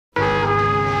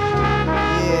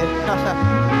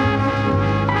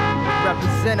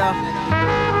Representer,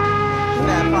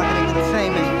 Fat Pocket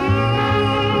Entertainment,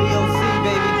 BOC,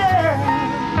 baby.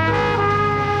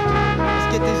 Let's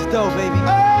get this dough, baby.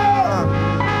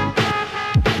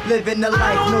 Living the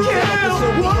life, no doubt, that's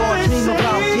what we all dream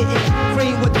about. Getting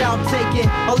free without taking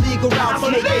illegal routes.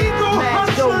 Making mad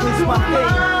dough is my thing.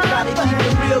 Gotta keep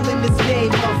it real in this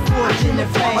game of fortune and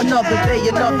fame. Another day,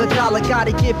 another dollar,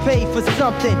 gotta get paid for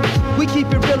something. We keep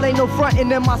it real, ain't no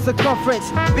frontin' in my circumference.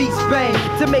 Beats bang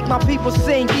to make my people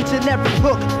sing each and every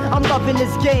hook. I'm loving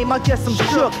this game, I guess I'm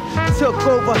shook. Took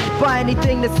over by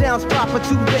anything that sounds proper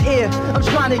to the ear. I'm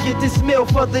trying to get this meal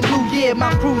for the new year.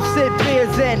 My crew sip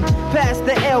beers and pass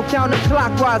the L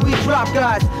counterclockwise. We drop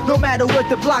guys, no matter what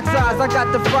the block size. I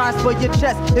got the fries for your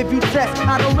chest if you test.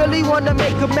 I don't really wanna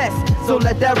make a mess, so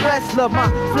let that rest. Love my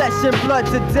flesh and blood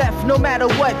to death, no matter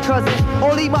what, cousin.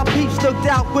 Only my peeps looked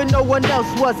out when no one else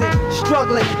wasn't.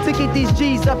 Struggling to get these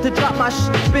G's up to drop my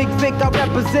Big Vic I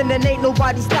represent, and ain't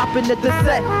nobody stopping at the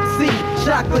set. See,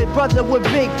 chocolate brother with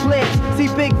big plans. See,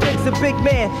 Big Vic's a big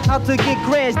man, out to get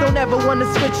grands. Don't ever wanna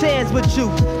switch hands with you,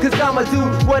 cause I'ma do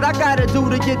what I gotta do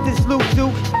to get this loot,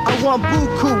 dude. I want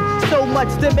buku, so much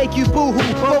to make you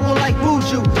boo-hoo. Bubble like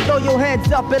Buju, throw your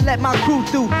hands up and let my crew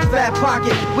through. Fat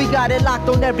Pocket, we got it locked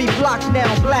on every block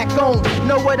now. Black owned,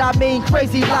 know what I mean?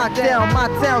 Crazy lockdown. My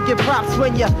town get props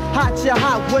when you're hot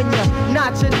when you're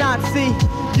not, see.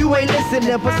 You ain't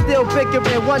listening, but still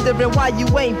bickering, wondering why you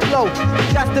ain't flow.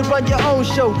 You got to run your own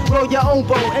show, roll your own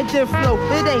boat, and then flow.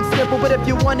 It ain't simple, but if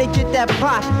you wanna get that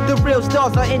pot, the real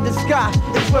stars are in the sky.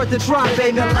 It's worth the try,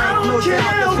 baby. Life, no doubt,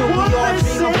 that's what we all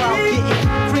dream about.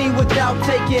 Getting free without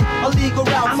taking illegal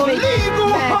routes. Making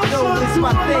mad dough is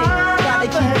my thing. Gotta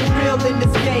keep it real in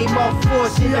this game of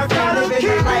fortune and fame. Living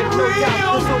the life, no doubt,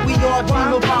 that's what we all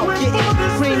dream about. Getting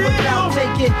free without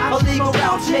taking illegal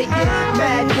routes. Making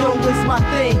mad dough is my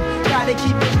thing. Gotta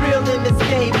keep it real in this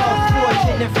game of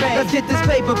fortune and fame. Let's get this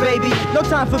paper, baby. No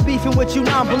time for beefing with you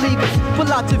non-believers.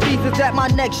 Pull out your visas at my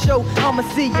next show, I'ma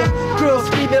see ya. Girls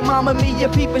screaming, Mama Mia,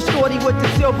 peeping shorty with the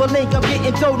silver link. I'm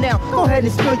getting dough now. Go ahead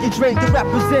and spill your drink. The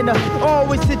representer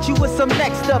always hit you with some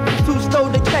next up. Too slow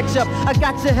to catch up. I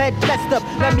got your head messed up.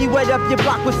 Let me wet up your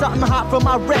block with something hot from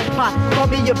my red pot. Call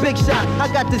me a big shot. I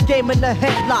got this game in the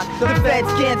headlock. The feds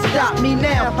can't stop me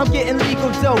now. I'm getting legal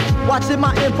dough. Watching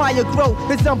my empire grow.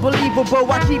 It's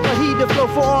unbelievable. I keep a heater flow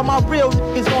for all my real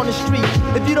niggas on the street.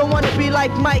 If you don't wanna be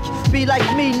like Mike, be like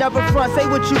me. Never front. Say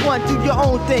what you want. Do your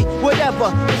own thing. Whatever.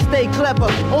 And stay clever.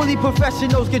 Only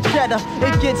professionals get cheddar.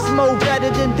 It gets more better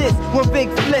than this. When big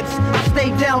flips, I stay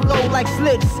down low like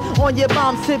slits. On your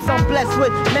mom's hips, I'm blessed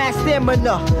with mass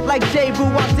stamina. Like J-Boo,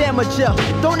 I damage ya.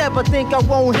 Don't ever think I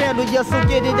won't handle ya, so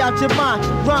get it out your mind.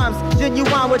 Rhymes,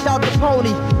 genuine without the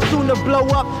pony. Soon to blow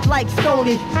up like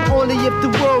Sony. Only if the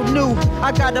world knew.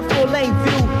 I got a full-length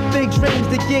view. Big dreams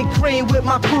to get cream with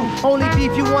my crew. Only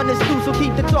beef you want is stew, so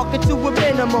keep the talking to a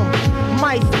minimum.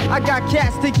 Mice, I got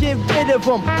cats to get rid of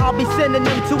them. I'll be sending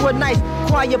them to a nice,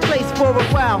 quiet place for a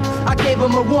while. I gave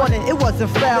them a warning, it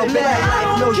wasn't foul. Man,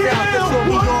 life, no doubt, that's what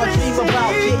we all dream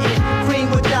about. Getting free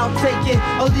without taking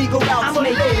illegal routes.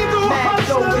 Making mad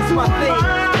dough is my thing.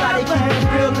 Gotta keep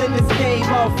it real in this game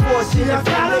of fortune and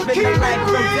fame. Living the life,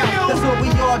 no doubt, that's what we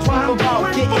all dream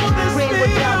about. Getting free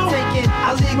without taking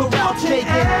illegal routes.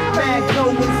 Making mad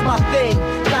dough is my thing.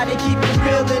 Gotta keep it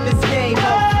real in this game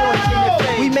of fortune and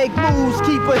fame. We make moves,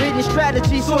 keep a hidden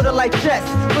strategy, sorta like chess.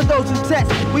 For those who test,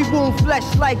 we wound flesh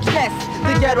like yes.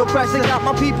 The ghetto pressure got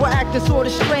my people acting sorta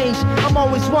strange. I'm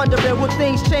always wondering, will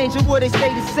things change or will they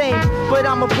stay the same? But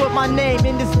I'ma put my name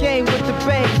in this game with the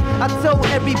bang. I told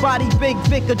everybody Big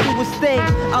Vic could do his thing.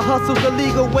 I hustle the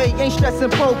legal way, ain't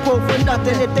stressing po-po for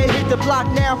nothing. If they hit the block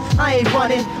now, I ain't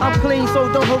running. I'm clean,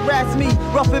 so don't harass me.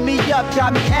 Roughing me up,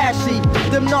 got me ashy.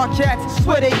 Them narcats,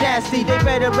 swear they nasty. They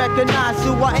better recognize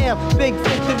who I am. Big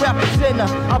Vic, the representer.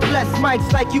 I bless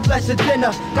mics like you bless your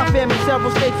dinner. Got fam in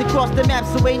several states across the map,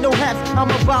 so ain't no haps. I'm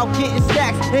about getting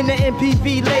stacks in the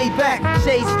MPV laid back.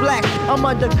 Shades black, I'm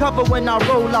undercover when I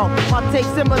roll out. My take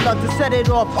similar to set it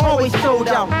off, always sold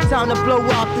out. Time to blow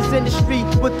out this industry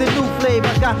with the new flavor.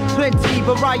 I got plenty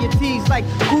varieties like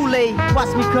Kool-Aid.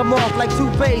 Watch me come off like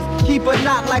toupees. Keep a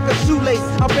knot like a shoelace.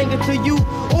 I bring it to you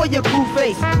or your cool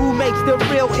face. Who makes the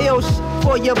real ill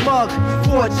for your mug?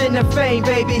 Fortune and fame,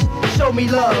 baby. Show me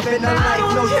love in the life,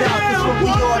 no doubt. That's what we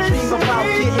all dream about.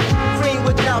 Getting free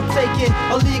without taking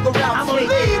illegal routes.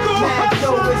 Making mad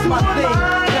dough is my thing.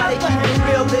 Gotta keep it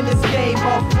real in this game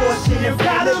of fortune and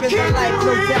fame. Living the life,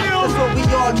 no doubt. That's what we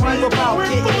all dream about.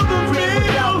 Getting free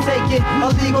without taking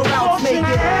illegal routes. Making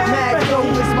mad dough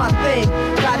is my thing.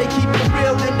 Gotta keep it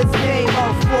real in this game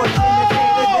of fortune and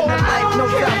fame. Living the life, no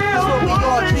doubt. That's what we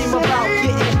all dream about.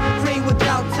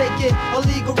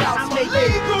 illegal routes making.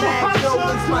 Mad dough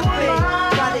is my thing.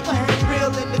 Gotta keep it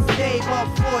real in this game of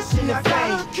fortune and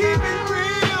fame. Keep it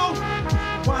real.